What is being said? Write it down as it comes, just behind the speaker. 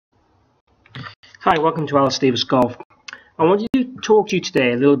Hi, welcome to Alistair Davies Golf. I wanted to talk to you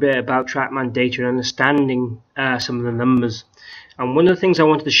today a little bit about Trackman data and understanding some of the numbers. And one of the things I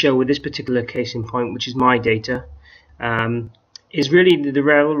wanted to show with this particular case in point, which is my data, is really the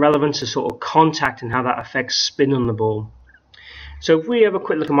relevance of sort of contact and how that affects spin on the ball. So if we have a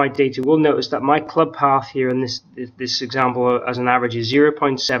quick look at my data, we'll notice that my club path here in this example as an average is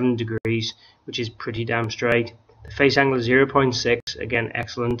 0.7 degrees, which is pretty damn straight. The face angle is 0.6, again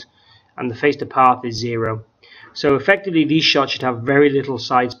excellent, and the face to path is 0. So effectively these shots should have very little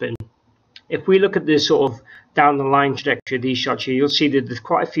side spin. If we look at this sort of down the line trajectory of these shots here, you'll see that there's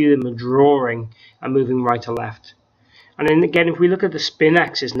quite a few of them are drawing and moving right to left. And then again, if we look at the spin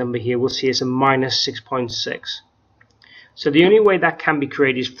axis number here, we'll see it's a minus 6.6. So the only way that can be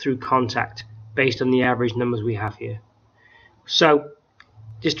created is through contact, based on the average numbers we have here. So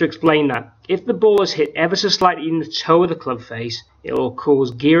just to explain that, if the ball is hit ever so slightly in the toe of the club face, it will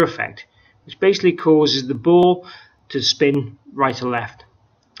cause gear effect, which basically causes the ball to spin right to left.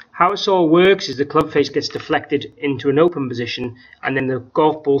 How it sort of works is the club face gets deflected into an open position, and then the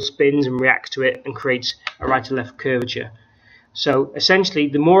golf ball spins and reacts to it and creates a right to left curvature. So essentially,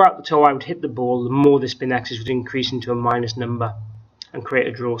 the more out the toe I would hit the ball, the more the spin axis would increase into a minus number and create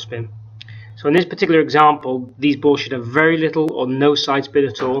a draw spin. So in this particular example, these balls should have very little or no side spin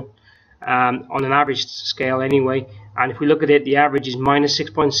at all, on an average scale anyway. And if we look at it, the average is minus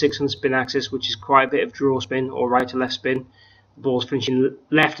 6.6 on the spin axis, which is quite a bit of draw spin or right to left spin. The ball's finishing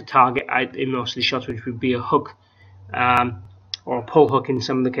left to target in most of the shots, which would be a hook or a pull hook in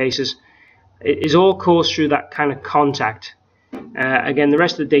some of the cases. It is all caused through that kind of contact. Again, the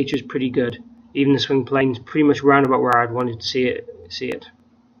rest of the data is pretty good. Even the swing plane is pretty much round about where I'd wanted to see it.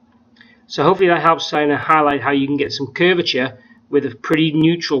 So hopefully that helps kind of highlight how you can get some curvature with a pretty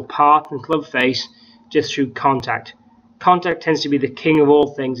neutral path and club face just through contact. Contact tends to be the king of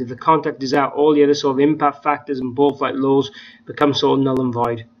all things. If the contact is out, all the other sort of impact factors and ball flight laws become sort of null and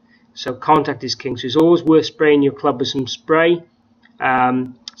void. So contact is king. So it's always worth spraying your club with some spray.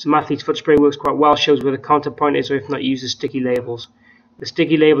 Some athlete's foot spray works quite well, shows where the contact point is, or if not, use the sticky labels. The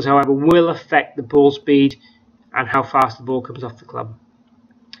sticky labels, however, will affect the ball speed and how fast the ball comes off the club.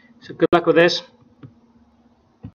 So good luck with this.